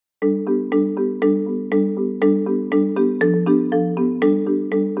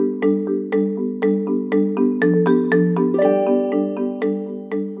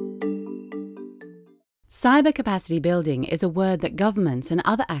Cyber capacity building is a word that governments and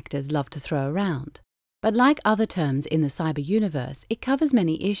other actors love to throw around. But like other terms in the cyber universe, it covers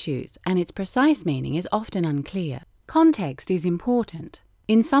many issues, and its precise meaning is often unclear. Context is important.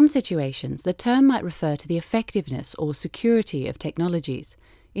 In some situations, the term might refer to the effectiveness or security of technologies.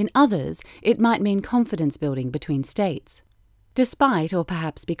 In others, it might mean confidence building between states. Despite, or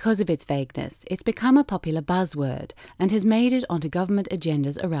perhaps because of its vagueness, it's become a popular buzzword and has made it onto government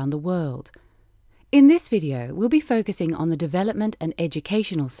agendas around the world. In this video, we'll be focusing on the development and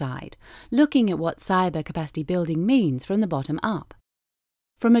educational side, looking at what cyber capacity building means from the bottom up.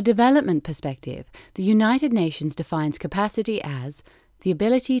 From a development perspective, the United Nations defines capacity as the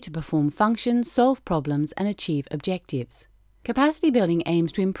ability to perform functions, solve problems, and achieve objectives. Capacity building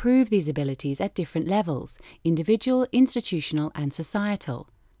aims to improve these abilities at different levels: individual, institutional, and societal.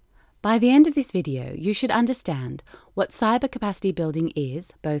 By the end of this video, you should understand what cyber capacity building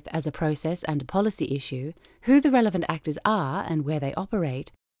is, both as a process and a policy issue, who the relevant actors are and where they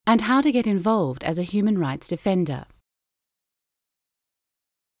operate, and how to get involved as a human rights defender.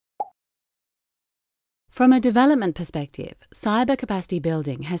 From a development perspective, cyber capacity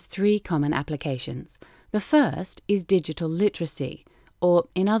building has three common applications. The first is digital literacy, or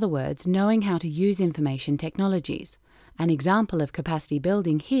in other words, knowing how to use information technologies. An example of capacity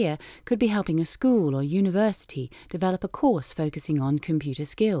building here could be helping a school or university develop a course focusing on computer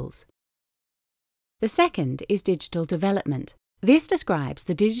skills. The second is digital development. This describes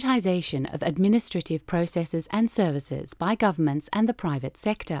the digitization of administrative processes and services by governments and the private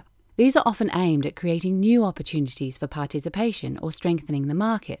sector. These are often aimed at creating new opportunities for participation or strengthening the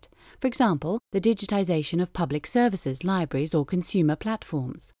market. For example, the digitization of public services, libraries, or consumer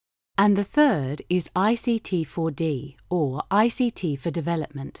platforms. And the third is ICT4D, or ICT for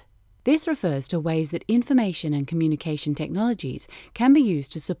Development. This refers to ways that information and communication technologies can be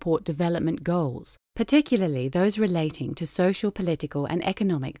used to support development goals, particularly those relating to social, political, and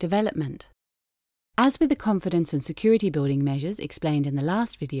economic development. As with the confidence and security building measures explained in the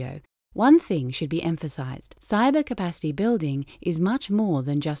last video, one thing should be emphasized: cyber capacity building is much more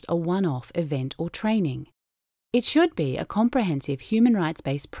than just a one-off event or training. It should be a comprehensive human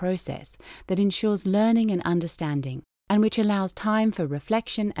rights-based process that ensures learning and understanding, and which allows time for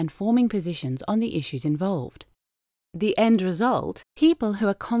reflection and forming positions on the issues involved. The end result: people who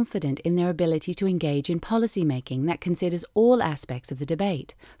are confident in their ability to engage in policy making that considers all aspects of the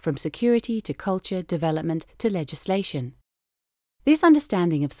debate, from security to culture, development to legislation. This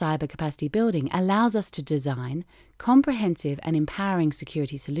understanding of cyber capacity building allows us to design comprehensive and empowering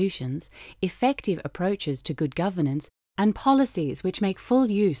security solutions, effective approaches to good governance, and policies which make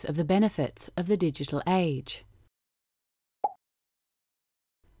full use of the benefits of the digital age.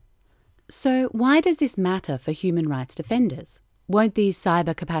 So, why does this matter for human rights defenders? Won't these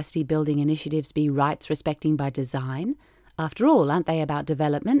cyber capacity building initiatives be rights respecting by design? After all, aren't they about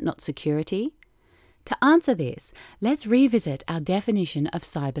development, not security? To answer this, let's revisit our definition of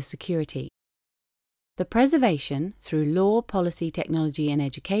cybersecurity. The preservation, through law, policy, technology, and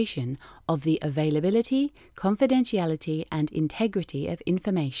education, of the availability, confidentiality, and integrity of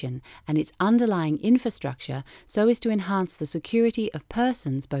information and its underlying infrastructure so as to enhance the security of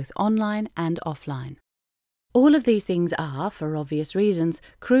persons both online and offline. All of these things are, for obvious reasons,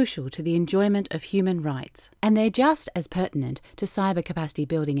 crucial to the enjoyment of human rights, and they're just as pertinent to cyber capacity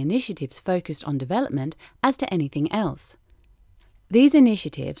building initiatives focused on development as to anything else. These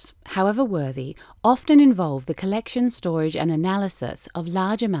initiatives, however worthy, often involve the collection, storage, and analysis of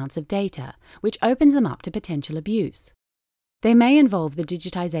large amounts of data, which opens them up to potential abuse. They may involve the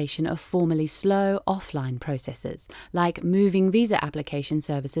digitization of formerly slow offline processes, like moving visa application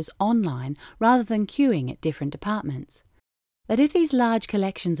services online rather than queuing at different departments. But if these large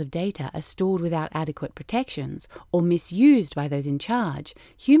collections of data are stored without adequate protections or misused by those in charge,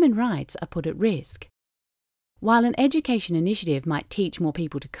 human rights are put at risk. While an education initiative might teach more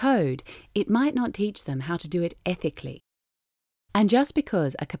people to code, it might not teach them how to do it ethically. And just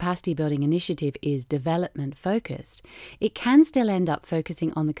because a capacity building initiative is development focused, it can still end up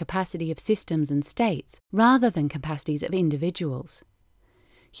focusing on the capacity of systems and states rather than capacities of individuals.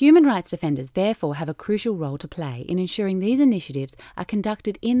 Human rights defenders therefore have a crucial role to play in ensuring these initiatives are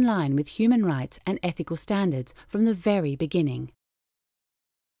conducted in line with human rights and ethical standards from the very beginning.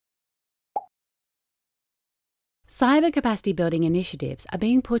 Cyber capacity building initiatives are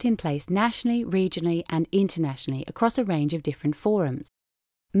being put in place nationally, regionally, and internationally across a range of different forums.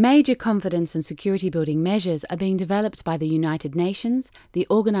 Major confidence and security building measures are being developed by the United Nations, the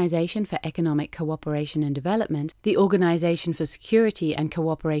Organization for Economic Cooperation and Development, the Organization for Security and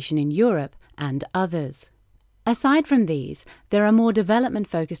Cooperation in Europe, and others. Aside from these, there are more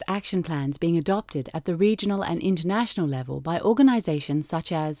development-focused action plans being adopted at the regional and international level by organisations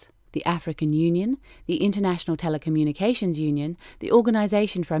such as the African Union, the International Telecommunications Union, the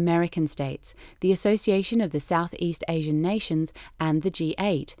Organisation for American States, the Association of the Southeast Asian Nations, and the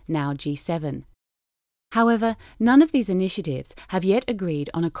G8, now G7. However, none of these initiatives have yet agreed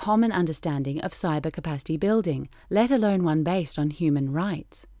on a common understanding of cyber capacity building, let alone one based on human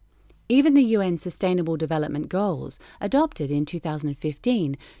rights. Even the UN Sustainable Development Goals, adopted in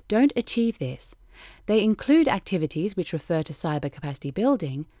 2015, don't achieve this. They include activities which refer to cyber capacity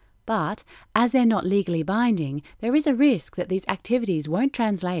building, but as they're not legally binding, there is a risk that these activities won't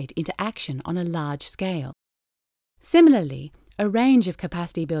translate into action on a large scale. Similarly, a range of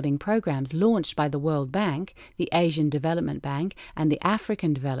capacity-building programs launched by the World Bank, the Asian Development Bank, and the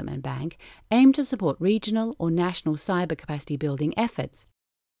African Development Bank aim to support regional or national cyber capacity-building efforts.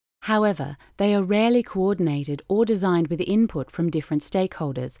 However, they are rarely coordinated or designed with input from different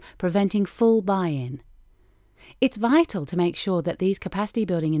stakeholders, preventing full buy-in. It's vital to make sure that these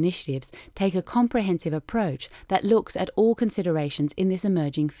capacity-building initiatives take a comprehensive approach that looks at all considerations in this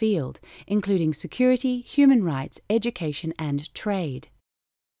emerging field, including security, human rights, education, and trade.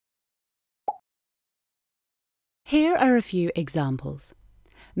 Here are a few examples.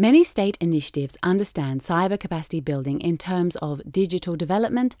 Many state initiatives understand cyber capacity building in terms of digital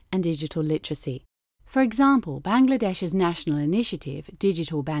development and digital literacy. For example, Bangladesh's national initiative,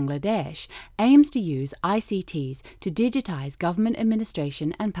 Digital Bangladesh, aims to use ICTs to digitize government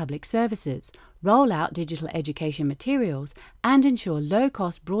administration and public services, roll out digital education materials, and ensure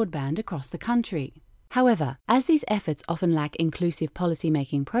low-cost broadband across the country. However, as these efforts often lack inclusive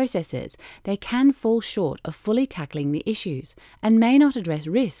policy-making processes, they can fall short of fully tackling the issues and may not address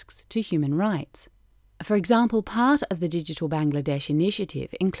risks to human rights. For example, part of the Digital Bangladesh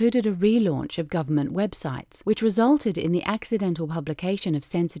initiative included a relaunch of government websites, which resulted in the accidental publication of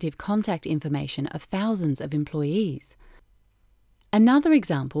sensitive contact information of thousands of employees. Another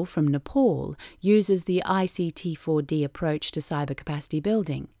example from Nepal uses the ICT4D approach to cyber capacity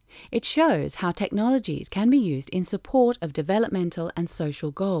building. It shows how technologies can be used in support of developmental and social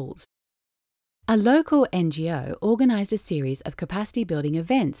goals. A local NGO organised a series of capacity-building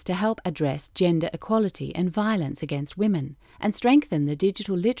events to help address gender equality and violence against women and strengthen the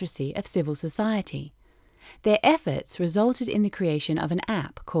digital literacy of civil society. Their efforts resulted in the creation of an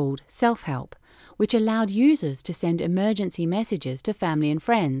app called Self-Help, which allowed users to send emergency messages to family and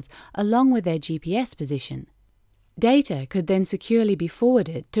friends along with their GPS position. Data could then securely be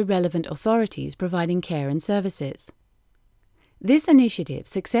forwarded to relevant authorities providing care and services. This initiative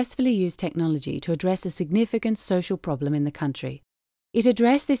successfully used technology to address a significant social problem in the country. It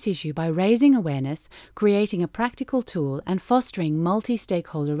addressed this issue by raising awareness, creating a practical tool, and fostering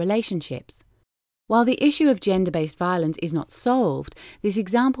multi-stakeholder relationships. While the issue of gender-based violence is not solved, this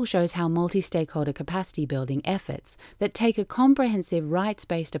example shows how multi-stakeholder capacity-building efforts that take a comprehensive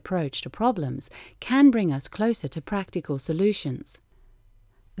rights-based approach to problems can bring us closer to practical solutions.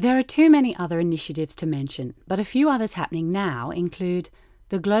 There are too many other initiatives to mention, but a few others happening now include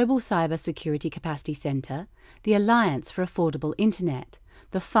the Global Cyber Security Capacity Centre, the Alliance for Affordable Internet,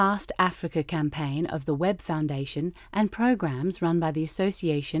 the Fast Africa campaign of the Web Foundation, and programs run by the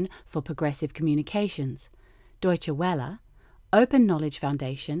Association for Progressive Communications, Deutsche Welle, Open Knowledge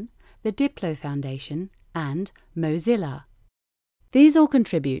Foundation, the Diplo Foundation, and Mozilla. These all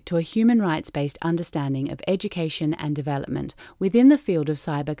contribute to a human rights-based understanding of education and development within the field of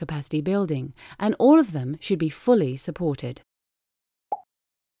cyber capacity building, and all of them should be fully supported.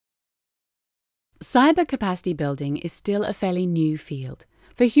 Cyber capacity building is still a fairly new field.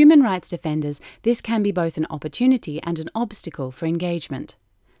 For human rights defenders, this can be both an opportunity and an obstacle for engagement.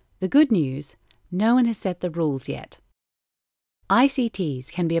 The good news: no one has set the rules yet.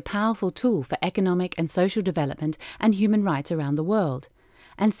 ICTs can be a powerful tool for economic and social development and human rights around the world,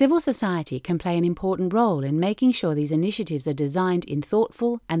 and civil society can play an important role in making sure these initiatives are designed in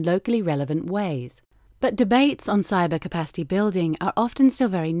thoughtful and locally relevant ways. But debates on cyber capacity building are often still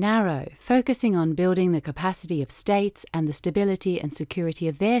very narrow, focusing on building the capacity of states and the stability and security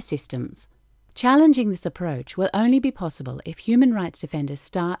of their systems. Challenging this approach will only be possible if human rights defenders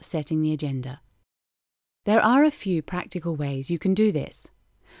start setting the agenda. There are a few practical ways you can do this.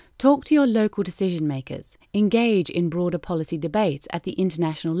 Talk to your local decision makers, engage in broader policy debates at the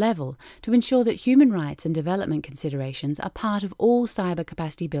international level to ensure that human rights and development considerations are part of all cyber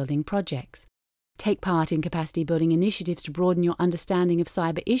capacity building projects. Take part in capacity building initiatives to broaden your understanding of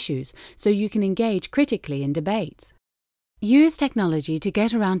cyber issues so you can engage critically in debates. Use technology to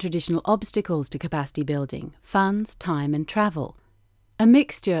get around traditional obstacles to capacity building, funds, time and travel. A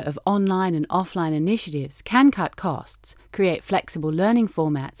mixture of online and offline initiatives can cut costs, create flexible learning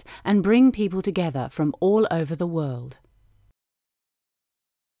formats, and bring people together from all over the world.